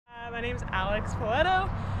My name's Alex Poletto.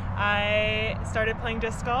 I started playing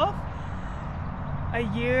disc golf a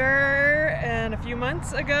year and a few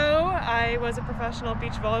months ago. I was a professional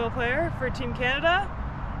beach volleyball player for Team Canada,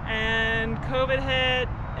 and COVID hit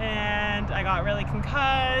and I got really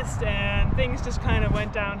concussed and things just kind of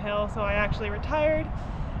went downhill, so I actually retired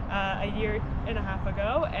a year and a half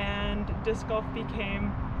ago, and disc golf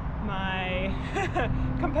became my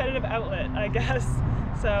competitive outlet, I guess.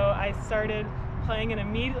 So I started playing and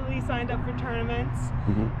immediately signed up for tournaments,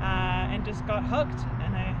 and just got hooked,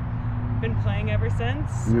 and I've been playing ever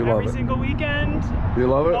since. Every single weekend. You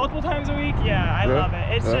love it? Multiple times a week. Yeah, I love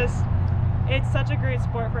it. It's just, it's such a great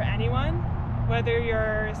sport for anyone, whether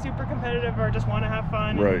you're super competitive or just want to have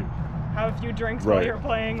fun and have a few drinks while you're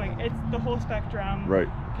playing. Like, it's the whole spectrum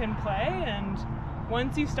can play, and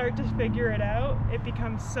once you start to figure it out, it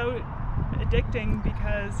becomes so addicting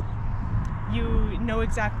because you know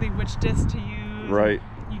exactly which disc to use.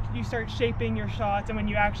 You start shaping your shots, and when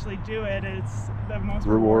you actually do it, it's the most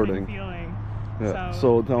rewarding feeling. Yeah.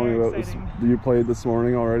 So tell me about this. You played this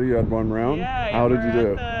morning already? You had one round? Yeah. How did you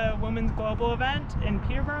do? At the Women's Global event in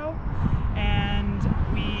Peterborough, and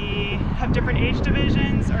we have different age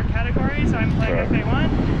divisions or categories. So I'm playing FA1.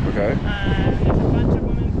 Okay. There's a bunch of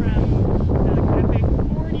women from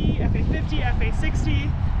FA40, FA50,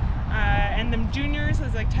 FA60. And them juniors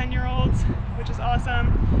is like 10-year-olds, which is awesome,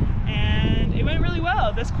 and it went really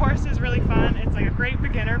well. This course is really fun. It's like a great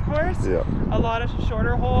beginner course. A lot of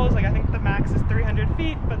shorter holes, like I think the max is 300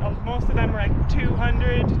 feet, but most of them are like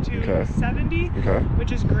 200 to 270,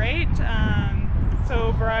 which is great. So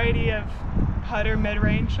a variety of putter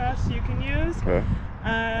mid-range shots you can use.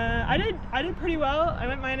 I did pretty well. I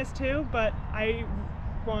went -2, but I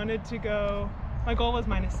wanted to go, my goal was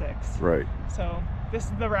 -6. So this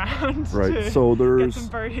is the round to so there's get some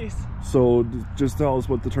birdies. So just tell us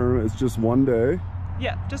what the tournament is. Just one day?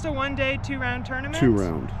 Yeah, just a one-day, 2-round tournament.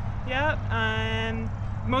 2-round. Yeah,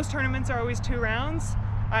 most tournaments are always 2 rounds.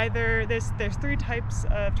 Either there's 3 types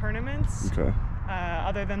of tournaments.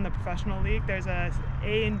 Other than the professional league, there's a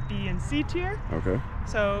and B and C tier.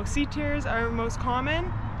 So C tiers are most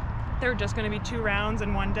common. They're just going to be 2 rounds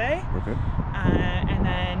in one day. And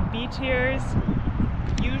then B tiers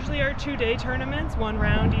usually are 2-day tournaments, 1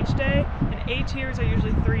 round each day, and A tiers are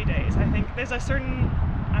usually 3 days. I think there's a certain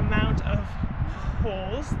amount of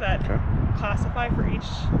holes that classify for each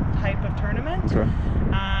type of tournament.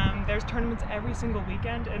 There's tournaments every single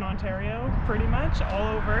weekend in Ontario, pretty much all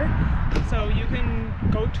over. So you can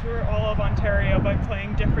go tour all of Ontario by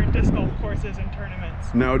playing different disc golf courses and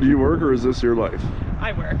tournaments. Now, do you work, or is this your life?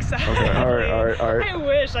 I work, so all right. I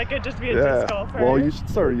wish I could just be a disc golfer. Well, you should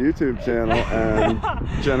start a YouTube channel and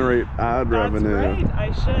generate ad revenue. That's right,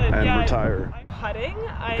 I should. And retire. Putting,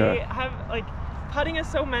 I have, like, putting is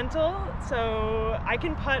so mental, so I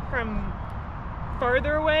can putt from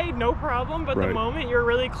farther away, no problem, but the moment you're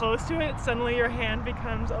really close to it, suddenly your hand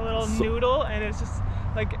becomes a little noodle, and it's just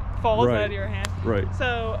like falls out of your hand.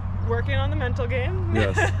 So working on the mental game.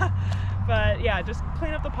 But yeah, just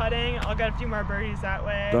clean up the putting. I'll get a few more birdies that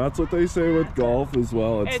way. That's what they say with golf as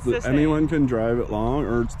well. It's anyone can drive it long,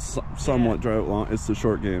 or somewhat drive it long. It's the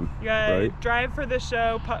short game. You gotta drive for the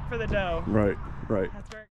show, putt for the dough. Right. That's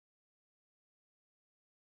very.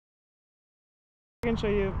 I can show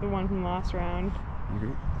you the one from last round.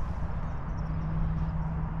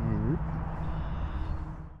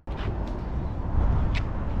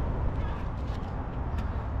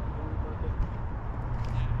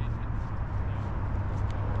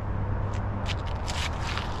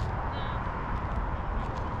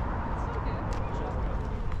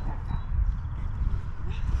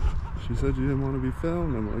 She said you didn't want to be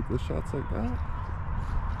filmed. I'm like, the shots like that?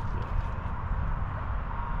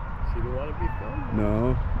 She didn't want to be filmed?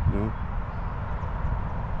 No.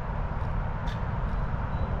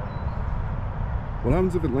 What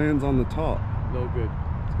happens if it lands on the top? No good.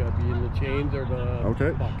 It's got to be in the chains or the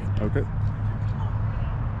bucket.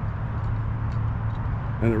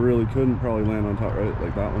 And it really couldn't probably land on top, right?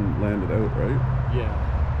 Like that one landed out, right? Yeah,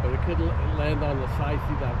 but it could land on the side.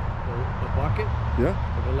 See that, the bucket? Yeah.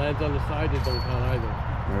 If it lands on the side, it don't count either.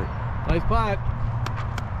 Nice putt.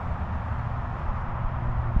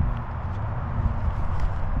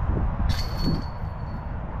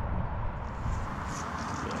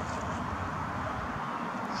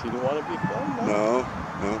 She didn't want to be filmed? No.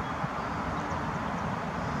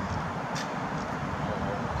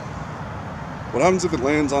 What happens if it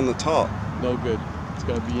lands on the top? No good. It's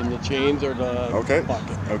got to be in the chains or the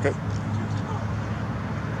bucket.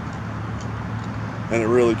 And it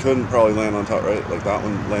really couldn't probably land on top, right? Like that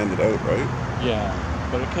one landed out, right? Yeah,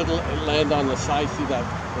 but it could land on the side. See that,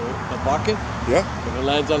 the bucket. Yeah. If it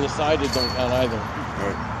lands on the side, it don't count either. All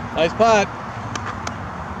right. Nice putt.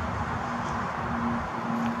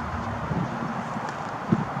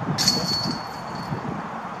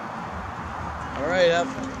 All right, up.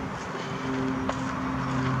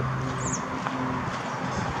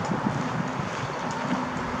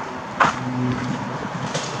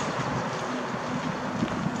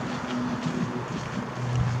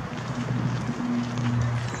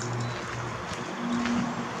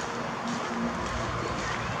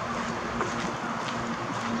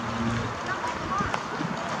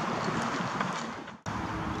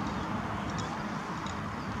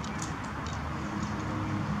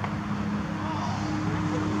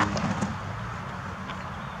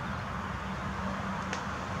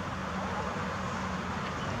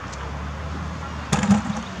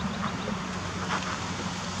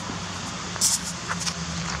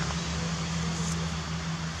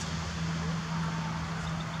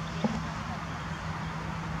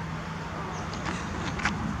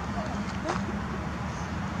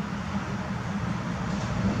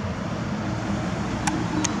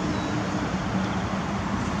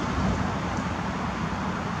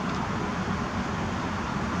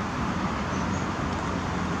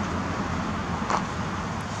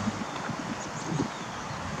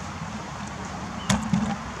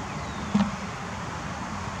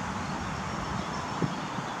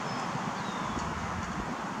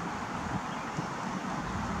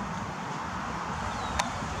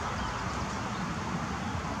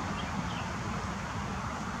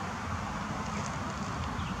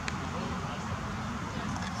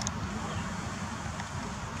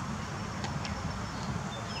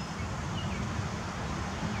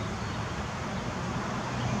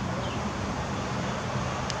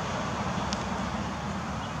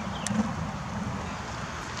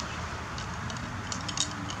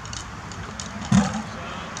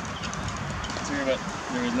 But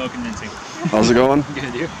there was no convincing. How's it going?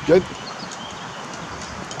 Good, you? Good.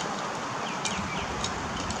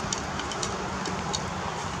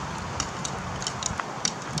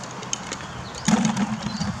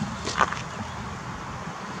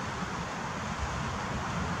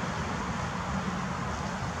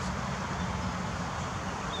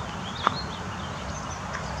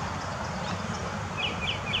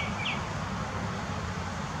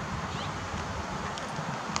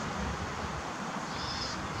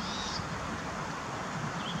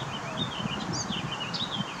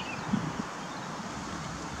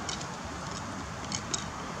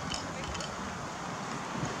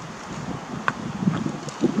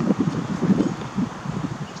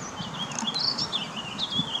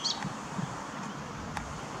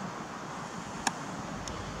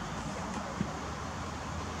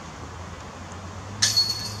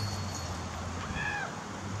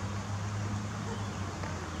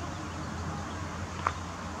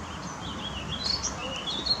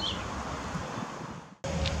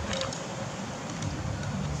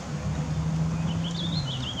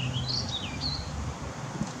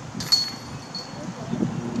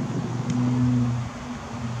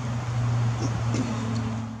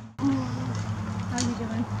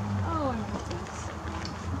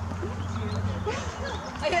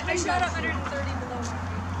 I shot up 130 below.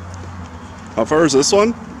 How far is this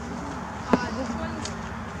one? This one's,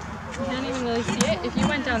 you can't even really see it. If you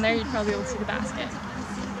went down there, you'd probably be able to see the basket.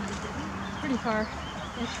 Pretty far.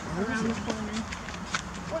 It's around the corner.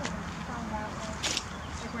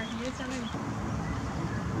 Like where he is down there.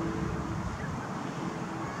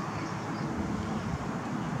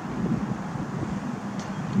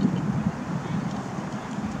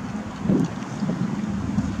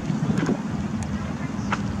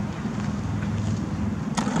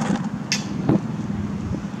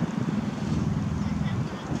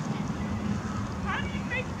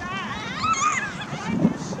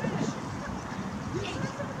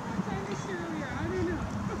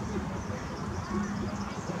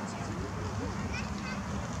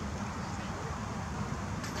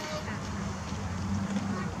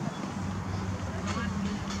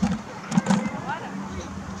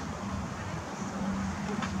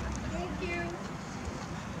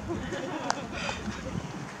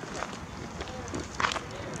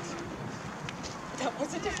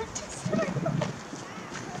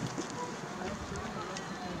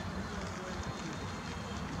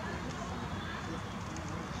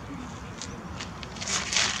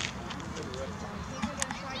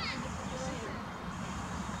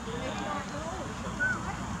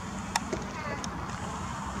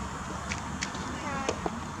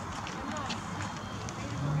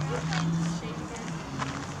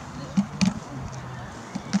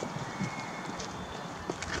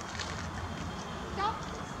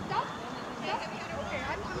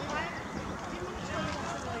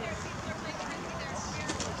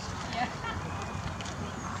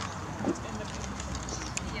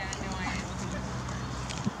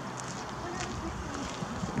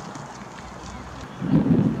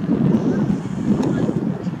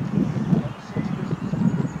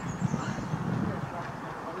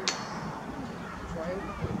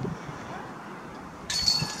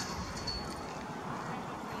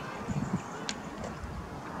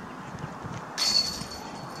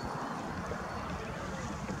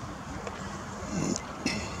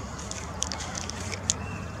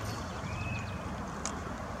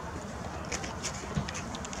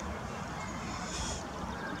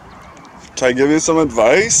 Can I give you some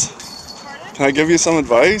advice? Pardon? Can I give you some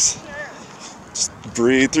advice? Sure. Just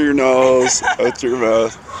breathe through your nose, out through your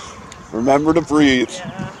mouth. Remember to breathe.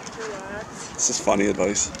 Yeah, relax. This is funny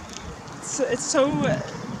advice. It's so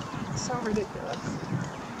ridiculous.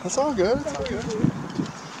 That's all good. It's all good.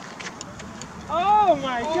 Oh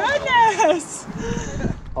my goodness!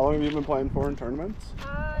 How long have you been playing for in tournaments?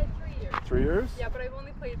 3 years. 3 years? Yeah, but I've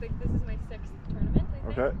only played, like, this is my 6th tournament,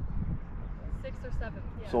 I think. Okay. 6th or 7th,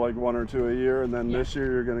 yeah. So like 1 or 2 a year, and then this year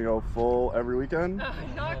you're gonna go full every weekend?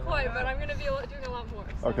 Not quite, but I'm going to be doing a lot more.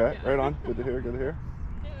 So, Okay, yeah. right on. Good to hear, good to hear.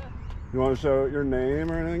 Yeah. You want to show your name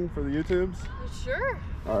or anything for the YouTubes? Sure.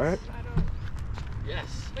 All right. I don't...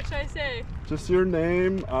 Yes. What should I say? Just your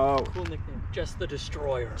name. Cool nickname. Just the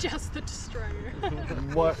Destroyer. Just the Destroyer.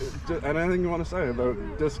 Anything you want to say about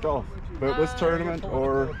disc golf, about this tournament,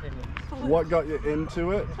 or what got you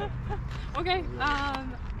into it? Okay.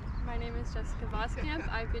 My name is Jessica Voskamp.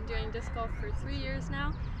 I've been doing disc golf for 3 years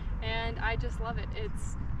now, and I just love it.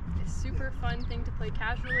 It's a super fun thing to play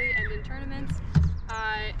casually and in tournaments.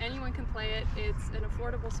 Anyone can play it. It's an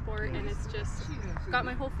affordable sport, and it's just got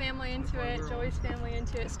my whole family into it, Joey's family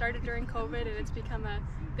into it. Started during COVID, and it's become a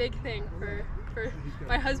big thing for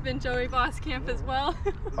my husband Joey Voskamp as well.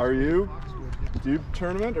 Do you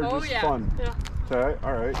tournament or just fun? Yeah. Okay,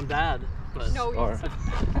 all right. I'm bad, but No, All right.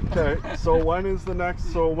 Okay, so when is the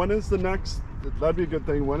next? That'd be a good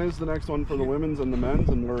thing. When is the next one for the women's and the men's,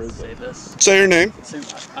 and where is say it? this. Say your name. So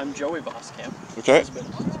I'm Joey Voskamp. Okay. Husband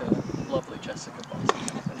to lovely Jessica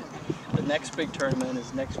Voskamp. The next big tournament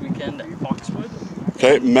is next weekend at Foxwood.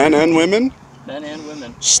 Okay, men and women. Men and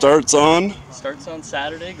women. Starts on Starts on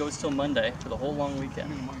Saturday, goes till Monday for the whole long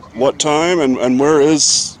weekend. what time and where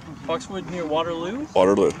is Foxwood near Waterloo,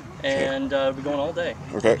 Waterloo? and we're going all day.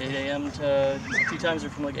 Okay. 8 a.m. to 2 times are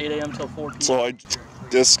from like 8 a.m. till 4 p.m. So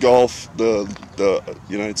disc golf the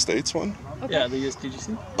United States one Yeah, did you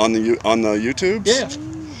see? on the YouTubes. Yeah.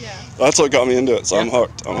 Yeah. That's what got me into it. So I'm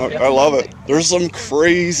hooked. I'm hooked. I love it. There's some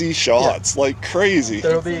crazy shots, like crazy.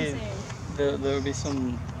 There'll be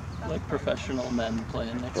some like professional men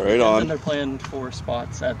playing next Right weekend, on. and they're playing 4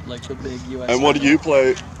 spots at like the big US. And what do you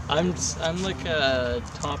play? I'm like a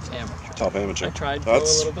top amateur. Top amateur. I tried pro a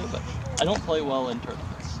little bit, but I don't play well in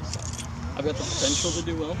tournaments. I've got the potential to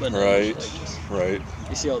do well, but Right.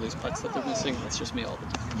 You see all these putts that they're missing. That's just me all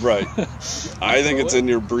the time. Right. I think it's in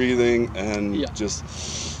your breathing and Yeah. just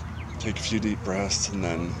take a few deep breaths and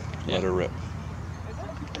then let her rip.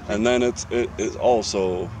 And then it is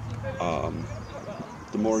also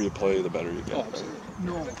the more you play, the better you get. Oh,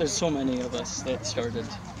 absolutely. There's so many of us that started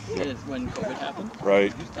when COVID happened.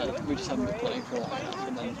 Right. We just haven't been playing for long enough,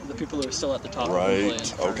 and then the people who are still at the top have been Right.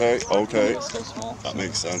 playing. Okay. It's still small. That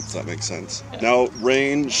makes sense. Yeah. Now,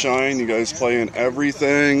 rain, shine, you guys play in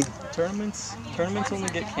everything. Tournaments only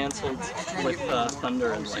get canceled with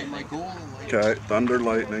thunder and lightning. Okay. Thunder,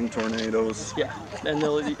 lightning, tornadoes. Yeah, and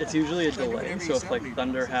it's usually a delay. So if like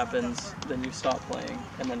thunder happens, then you stop playing,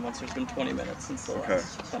 and then once there's been 20 minutes since the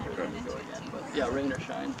last thunder, then you go again. But yeah, rain or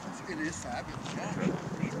shine.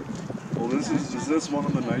 Well, is this one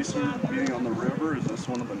of the nicer, being on the river, is this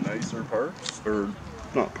one of the nicer parks? Or,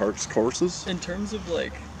 not parks, courses? In terms of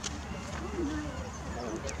like...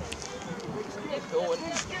 Roll.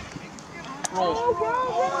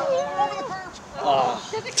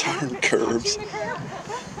 Darn curves.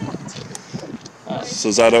 So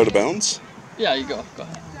is that out of bounds? Yeah, you go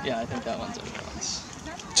ahead. Yeah, I think that one's out of bounds.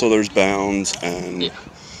 So there's bounds and Yeah.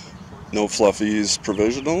 no fluffies,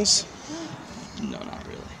 provisionals? No, not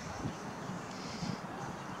really.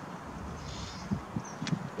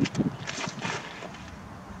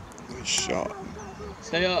 Nice shot.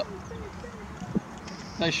 Stay up.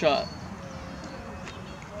 Nice shot.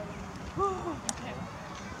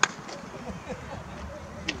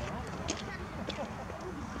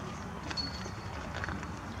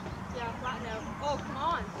 Yeah, flatten out. Oh, come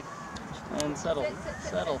on. And settle.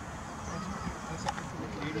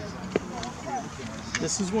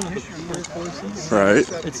 This is one of the better courses.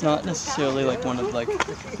 Right. It's not necessarily like one of like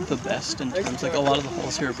the best in terms, like a lot of the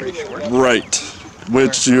holes here are pretty short. Right.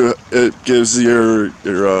 Which it gives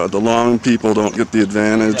the long people don't get the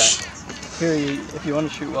advantage. Yeah. Here, if you want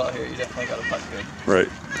to shoot well here, you definitely got to putt good. Right.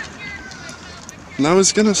 And I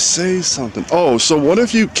was gonna say something. Oh, so what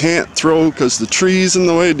if you can't throw because the tree's in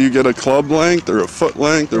the way? Do you get a club length or a foot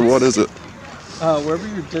length or what is it? Wherever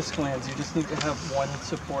your disc lands, you just need to have one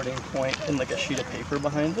supporting point and like a sheet of paper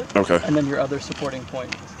behind it. Okay. And then your other supporting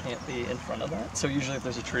point can't be in front of that. So usually if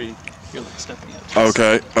there's a tree, you're like stepping out.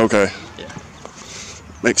 Okay. Yeah.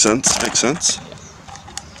 Makes sense.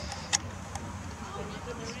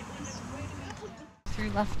 Through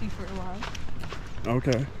lefty for a while.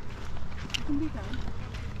 Okay. can be done.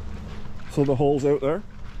 So the hole's out there?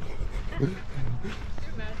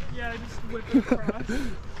 Yeah, just whip it across.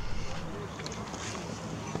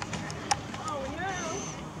 Oh no!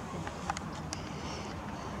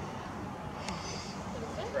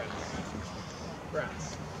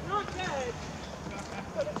 Grass. Not dead.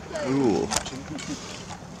 Ooh.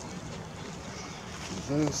 This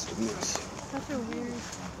and this. Such a weird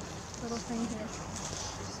little thing here.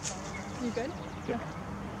 You good? Yeah.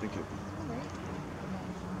 Thank you. Alright.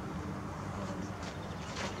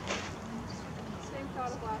 Same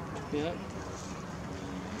thought of last time. Yeah.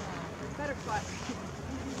 Better flat.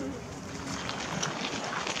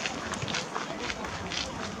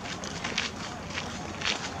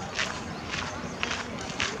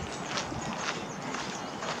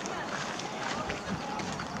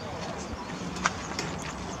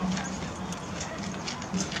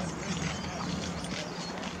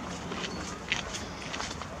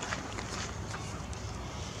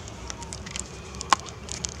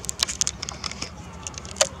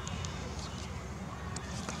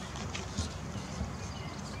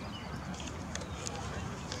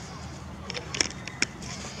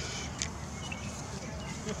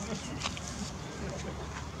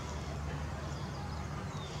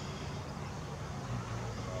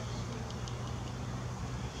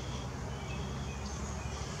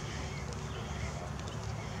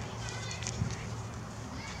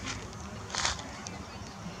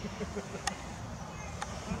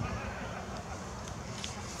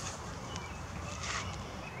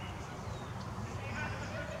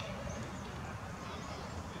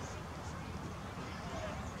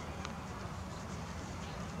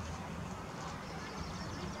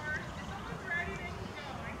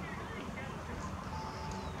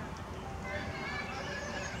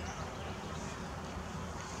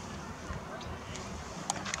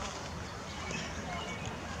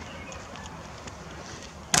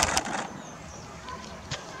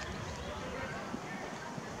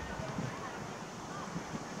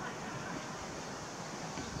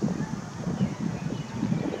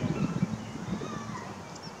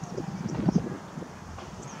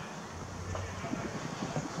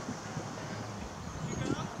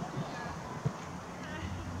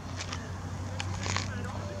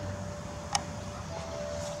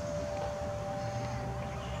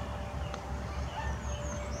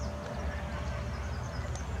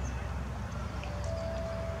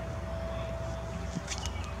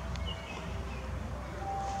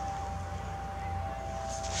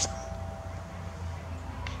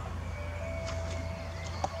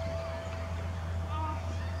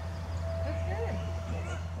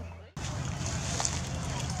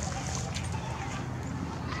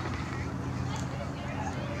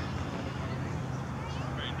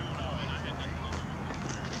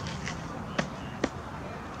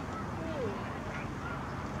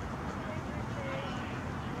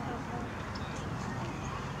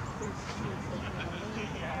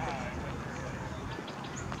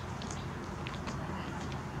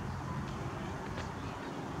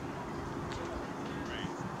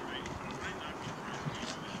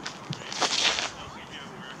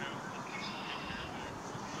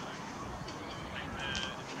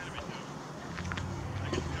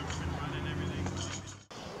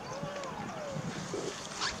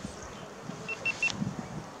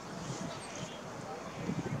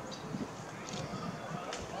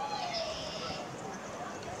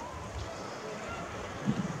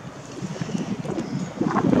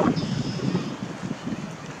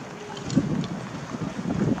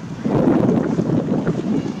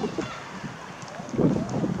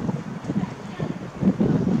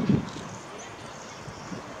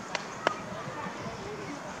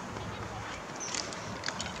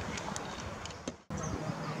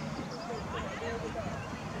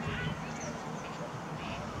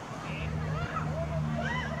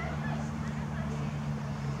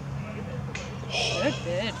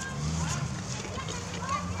 Good.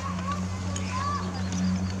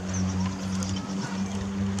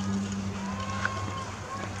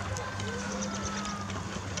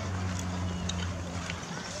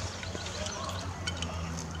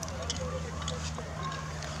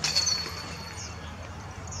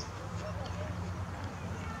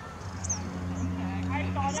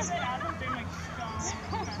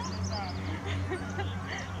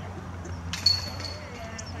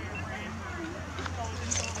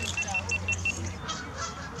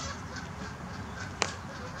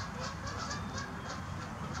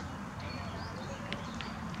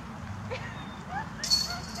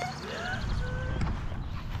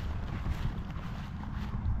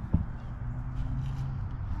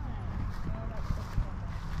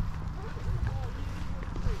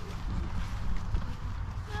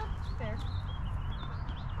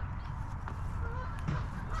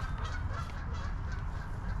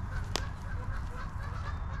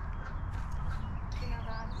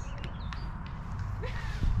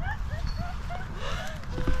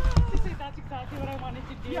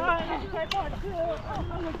 Yeah, I thought too.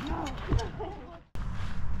 I'm like, no.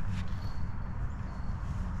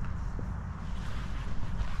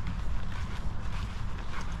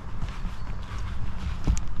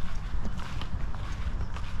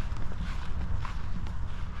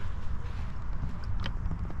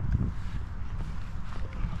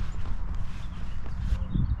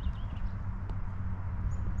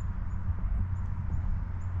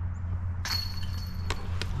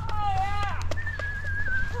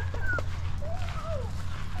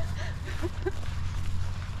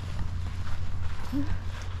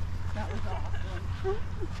 That was awesome.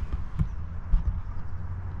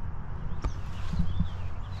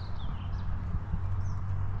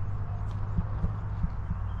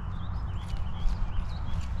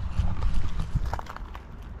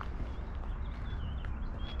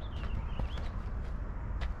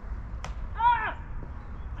 Ah!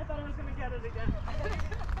 I thought I was gonna get it again.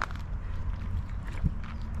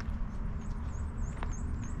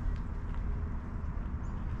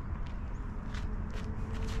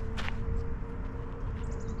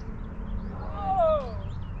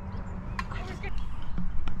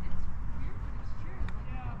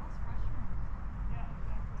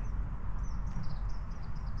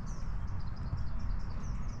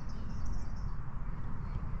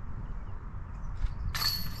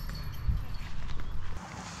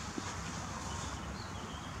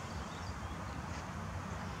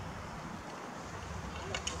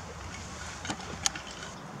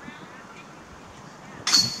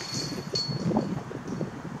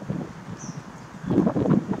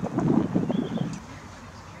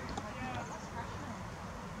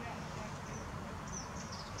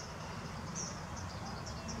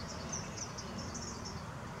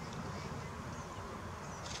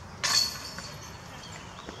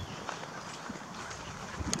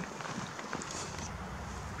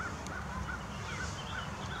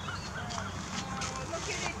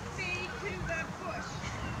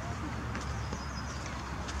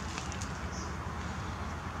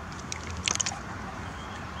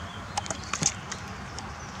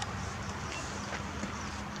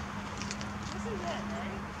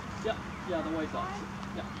 Yeah, the white box.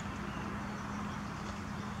 Yeah.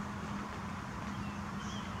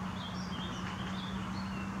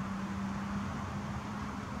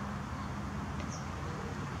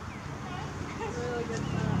 Really good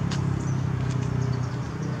shot.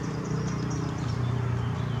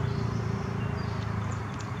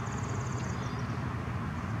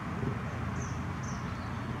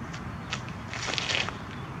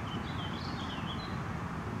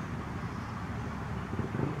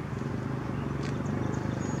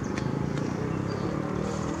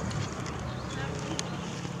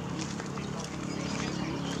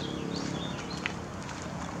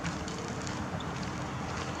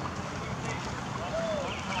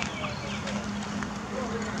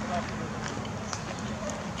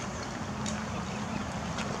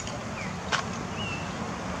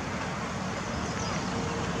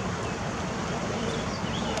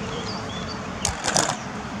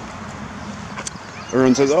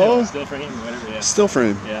 Everyone says, "Oh, Still frame, whatever." Yeah. Still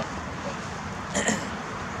frame." Yeah.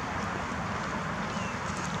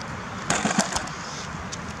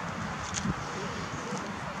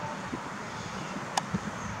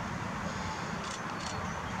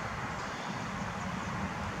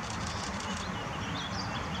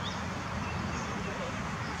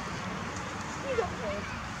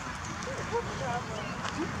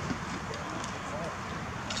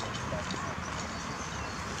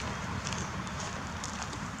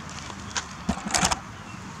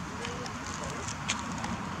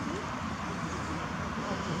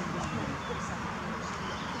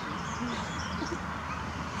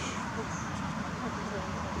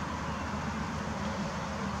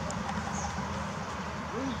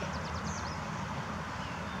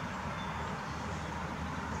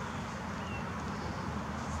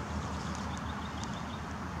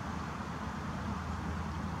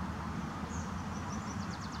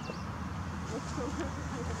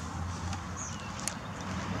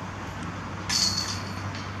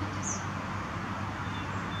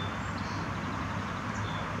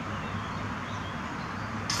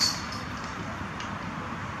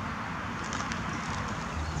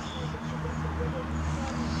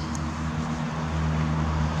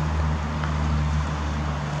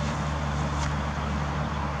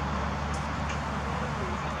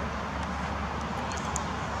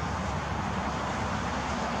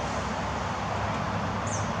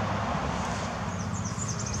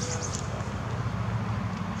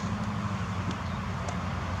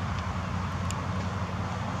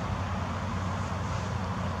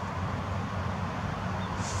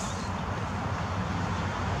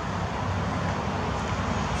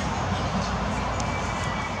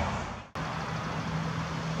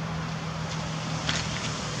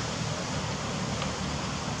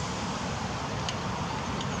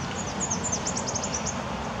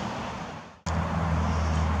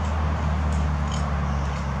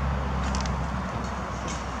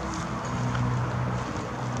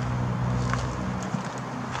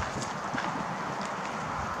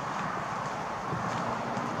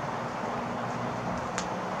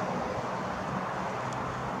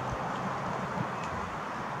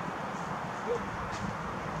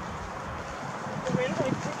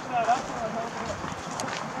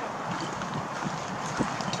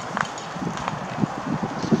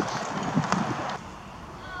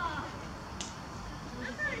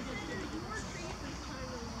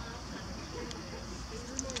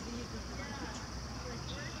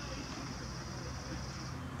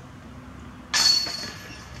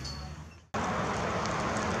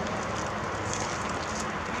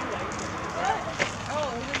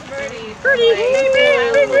 No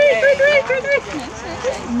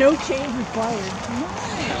change required.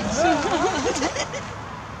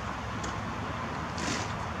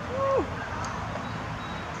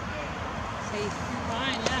 Safe.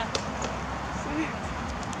 Fine, yeah.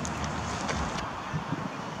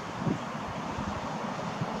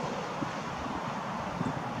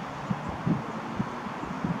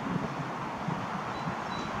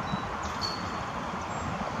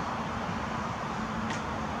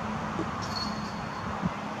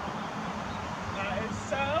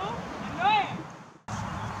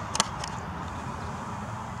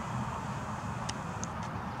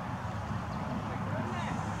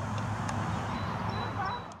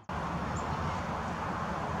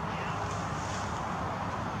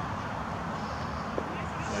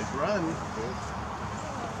 Nice run.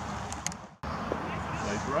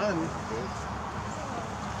 Nice run.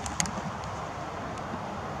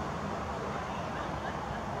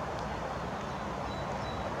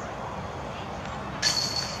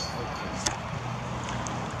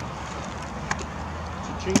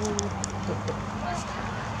 Cha-ching.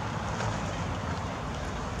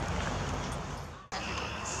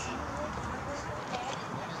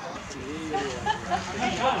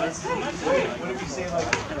 What did we say, like,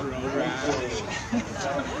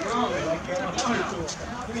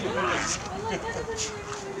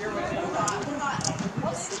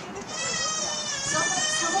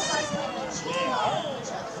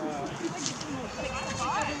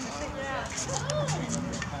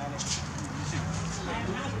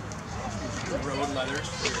 road leathers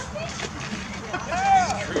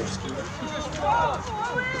for your scooter.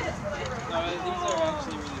 No, these are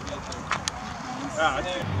actually really good things.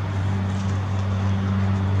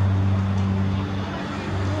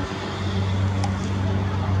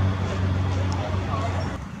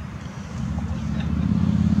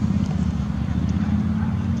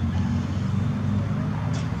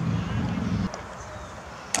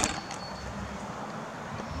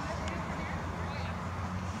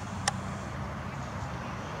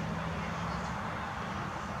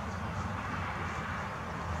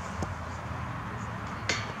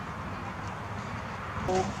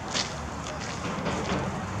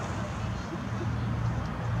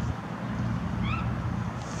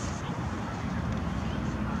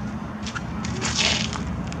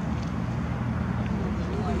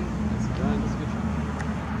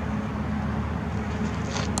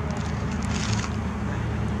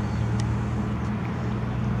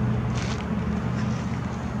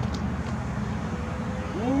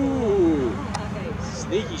 Ooh,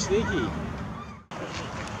 sneaky, sneaky.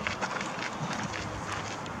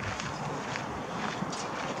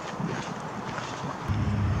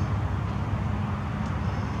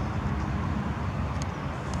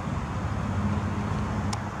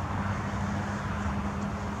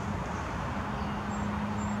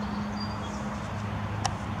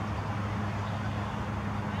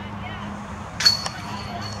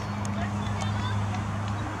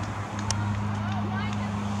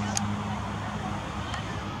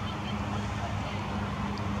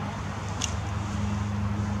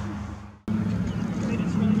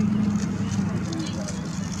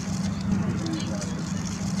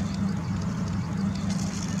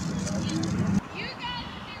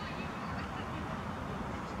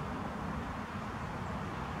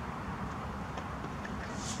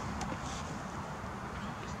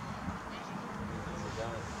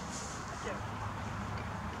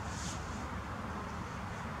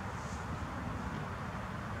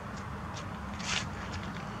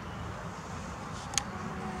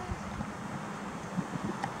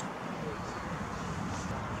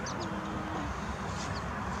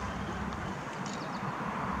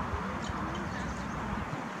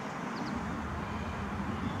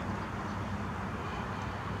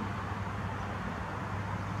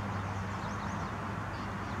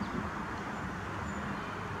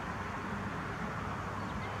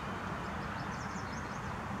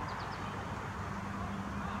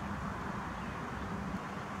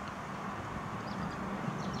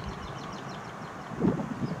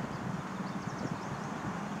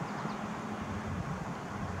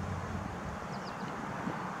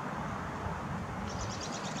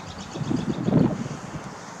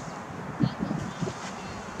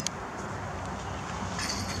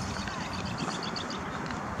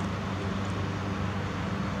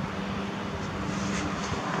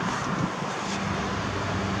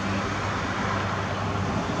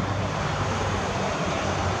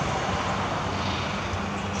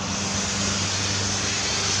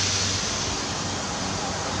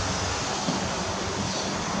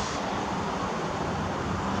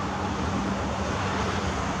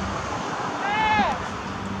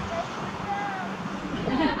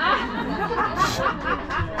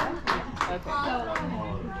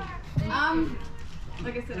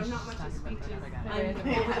 like I said, I'm not much of speeches. I'm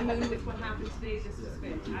over the moon with what happened today. This was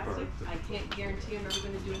fantastic. I can't guarantee I'm ever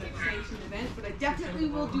going to do another sanctioned event, but I definitely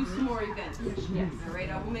will do some more events. Yes. All right,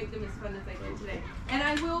 I will make them as fun as I can today. And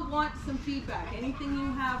I will want some feedback. Anything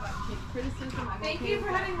you have, I take criticism. Thank you for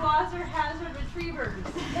having Wazer Hazard Retrievers.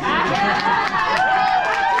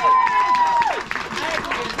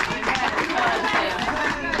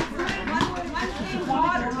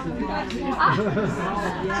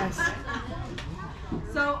 Yes.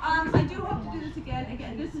 So I do hope to do this again.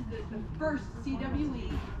 Again, this is the first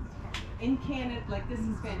CWE in Canada. Like, this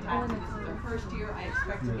is fantastic. This is our first year. I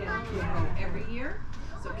expect to get into it every year.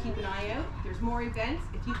 So keep an eye out. There's more events.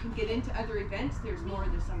 If you can get into other events, there's more.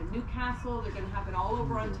 There's some in Newcastle. They're going to happen all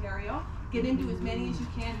over Ontario. Get into as many as you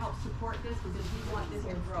can. Help support this because we want this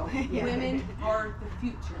to grow. Yeah. Women are the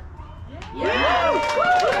future. Yeah.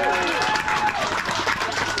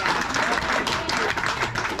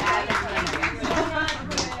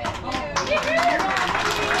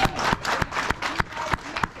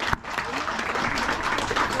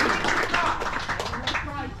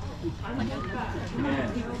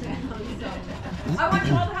 I want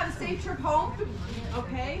you all to have a safe trip home,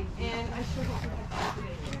 okay? And I sure hope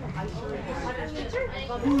I gotta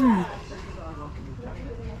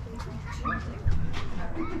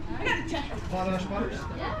check.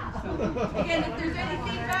 Again, if there's any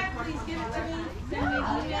feedback, please give it to me.